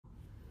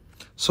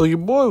So your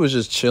boy was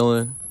just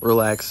chilling,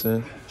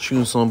 relaxing,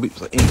 shooting some beats.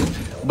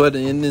 But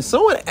then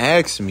someone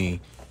asked me,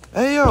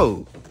 "Hey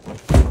yo,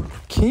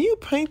 can you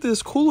paint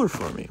this cooler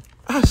for me?"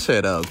 I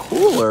said, "A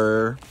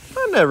cooler?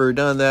 I've never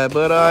done that,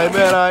 but I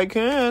bet I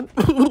can."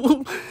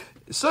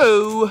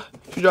 So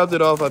she dropped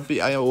it off.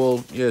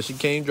 She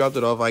came, dropped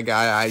it off. I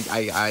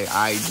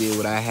did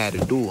what I had to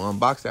do,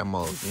 unbox that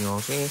mug. You know what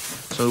I'm saying?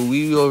 So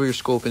we over here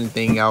scoping the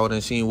thing out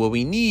and seeing what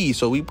we need.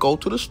 So we go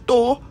to the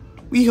store.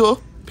 We here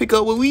pick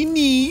up what we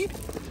need,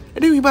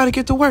 and then we about to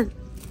get to work.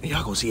 And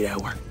y'all gonna see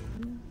that work.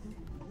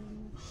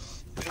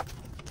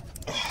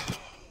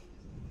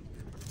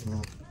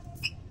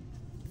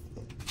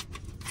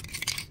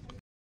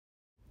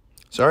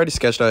 So I already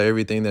sketched out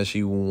everything that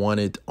she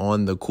wanted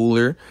on the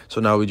cooler. So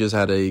now we just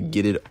had to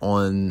get it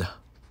on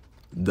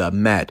the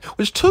mat,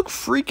 which took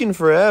freaking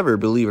forever,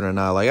 believe it or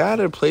not. Like I had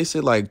to place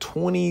it like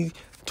 20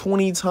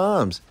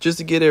 times just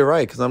to get it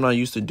right, because I'm not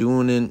used to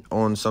doing it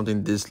on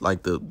something this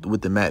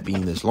with the mat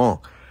being this long.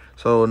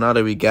 So now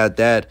that we got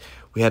that,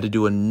 we had to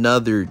do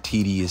another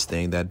tedious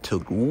thing that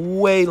took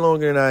way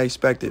longer than I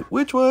expected,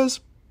 which was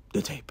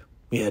the tape.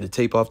 We had to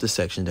tape off the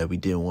section that we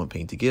didn't want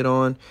paint to get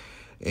on,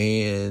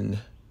 and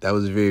that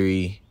was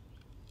very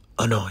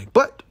annoying,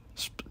 but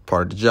it's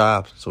part of the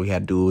job. So we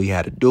had to do what we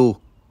had to do.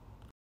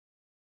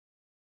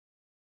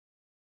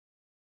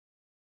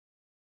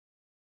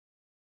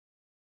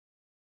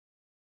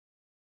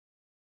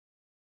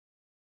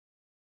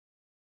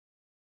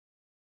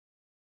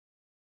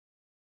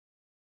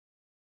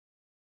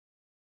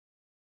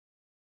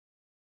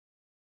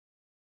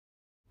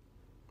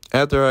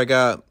 After I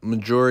got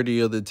majority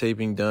of the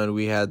taping done,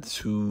 we had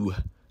to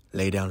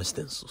lay down the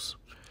stencils,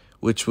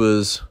 which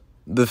was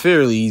the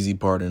fairly easy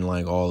part in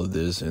like all of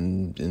this.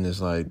 And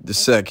it's like the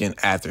second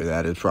after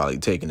that is probably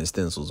taking the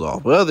stencils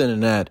off. But other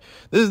than that,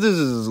 this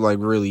is like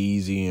really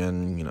easy,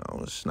 and you know,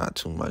 it's not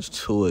too much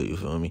to it, you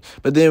feel me?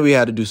 But then we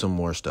had to do some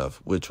more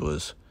stuff, which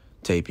was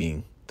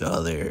taping the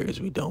other areas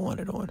we don't want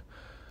it on.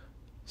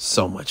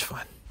 So much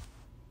fun.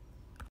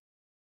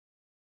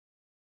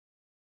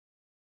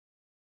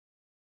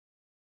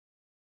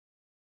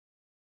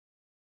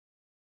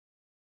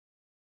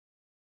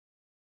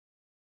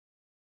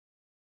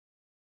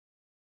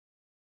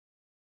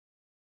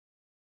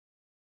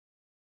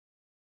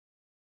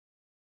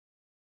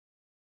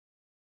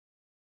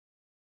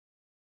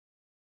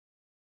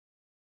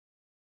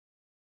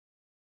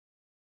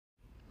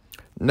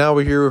 Now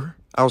we're here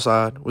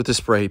outside with the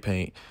spray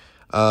paint.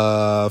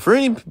 For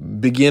any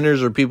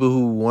beginners or people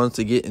who wants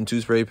to get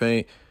into spray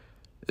paint,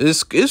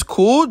 it's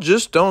cool.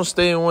 Just don't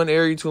stay in one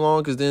area too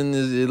long, because then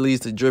it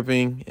leads to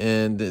dripping,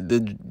 and to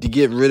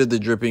get rid of the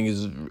dripping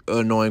is an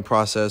annoying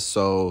process.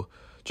 So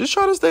just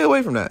try to stay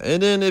away from that.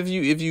 And then if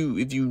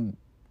you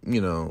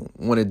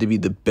want it to be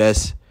the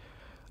best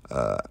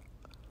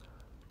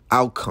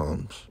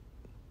outcomes,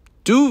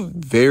 do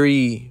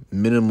very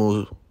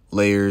minimal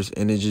layers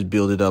and then just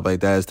build it up like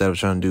that, instead of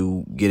trying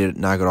to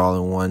knock it all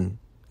in one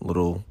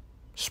little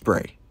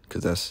spray,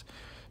 because this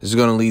is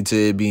going to lead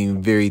to it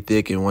being very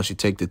thick, and once you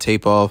take the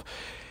tape off,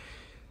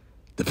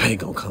 the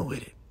paint gonna come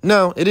with it.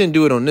 No, it didn't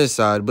do it on this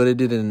side, but it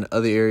did in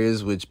other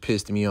areas, which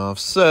pissed me off.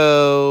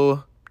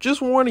 So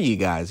just warning you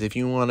guys, if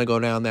you want to go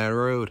down that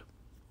road.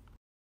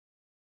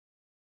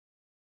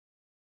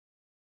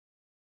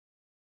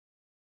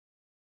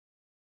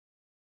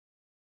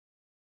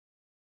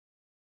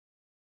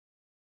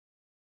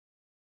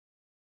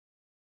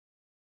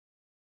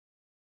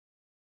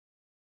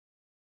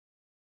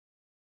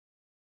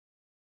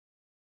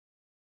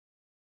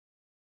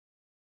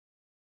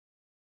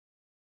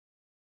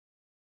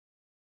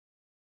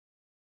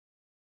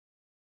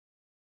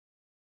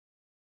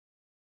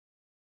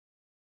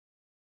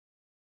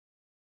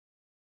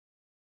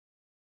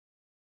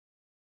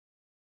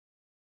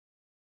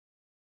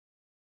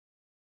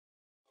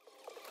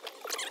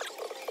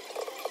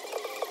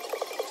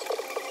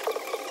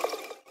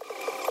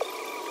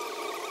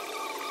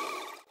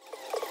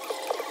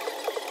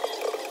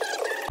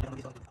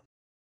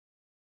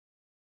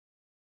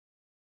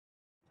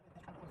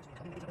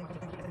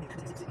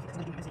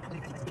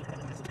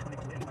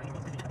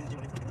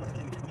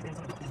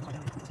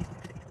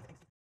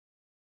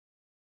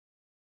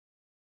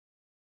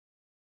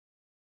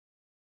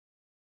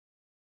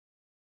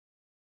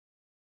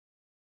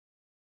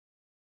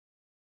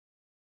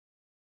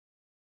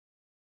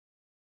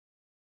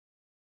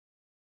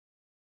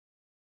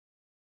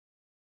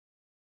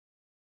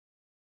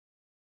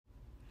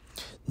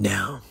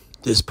 Now,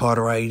 this part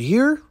right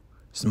here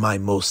is my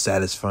most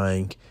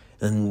satisfying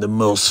and the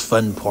most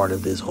fun part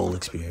of this whole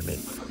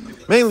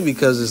experiment. Mainly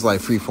because it's like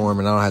free form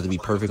and I don't have to be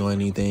perfect on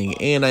anything,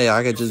 and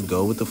I could just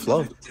go with the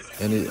flow,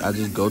 and I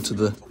just go to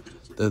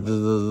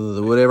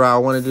the whatever I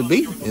wanted to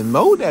be and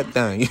mold that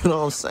thing. You know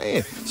what I'm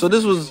saying? So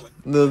this was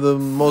the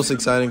most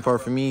exciting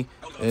part for me,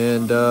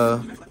 and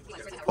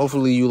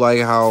hopefully you like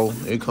how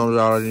it comes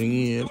out at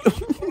the end.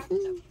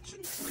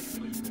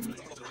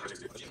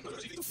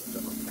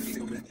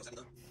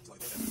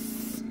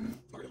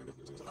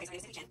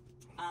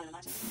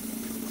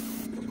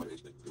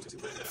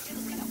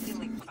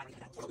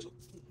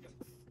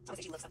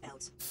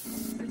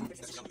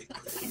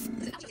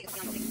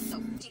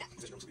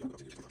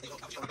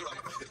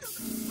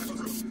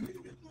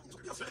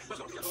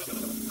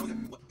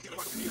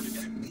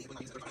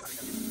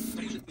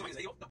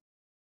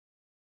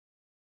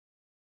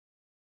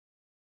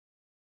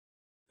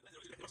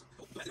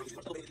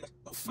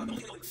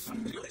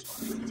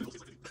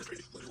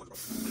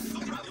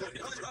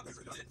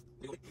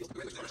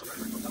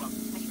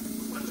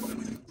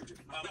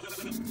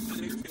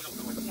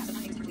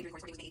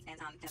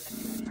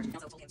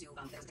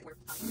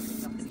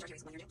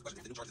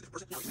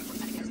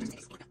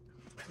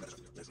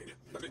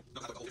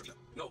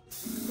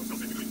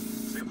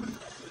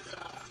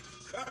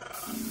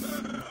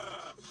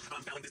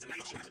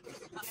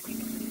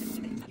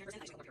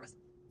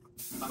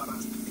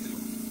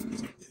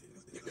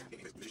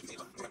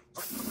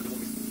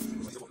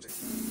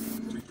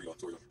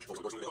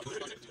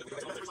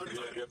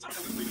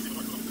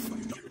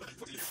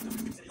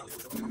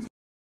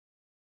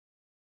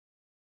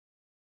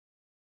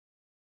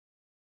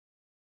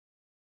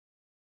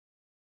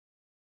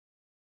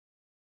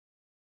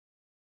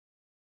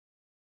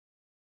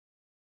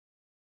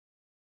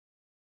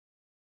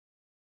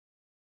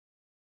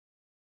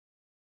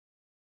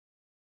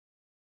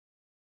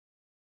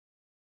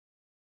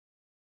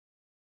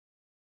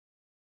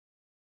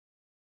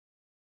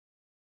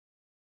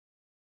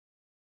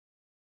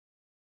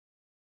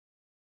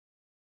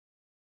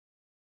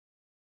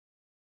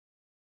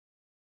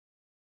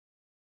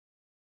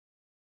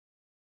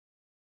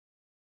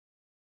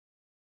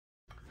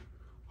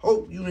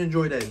 Hope you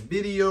enjoyed that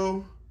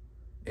video.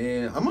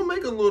 And I'm gonna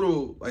make a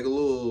little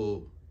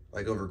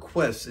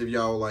request if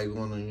y'all like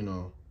wanna, you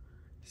know,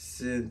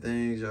 send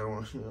things y'all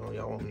want, you know,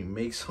 y'all want me to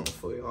make something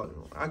for y'all. You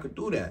know, I could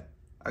do that.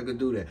 I could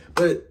do that.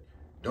 But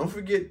don't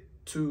forget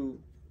to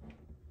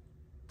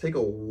take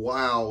a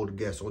wild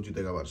guess on what you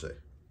think I'm about to say.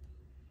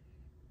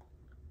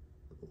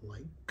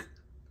 Like,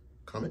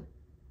 comment,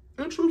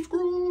 and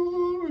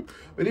subscribe.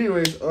 But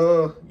anyways,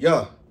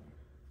 yeah,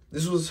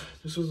 this was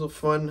a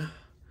fun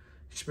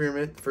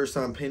experiment. First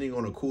time painting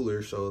on a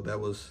cooler, so that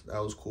was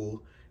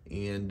cool.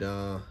 And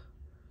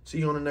see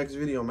you on the next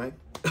video, man.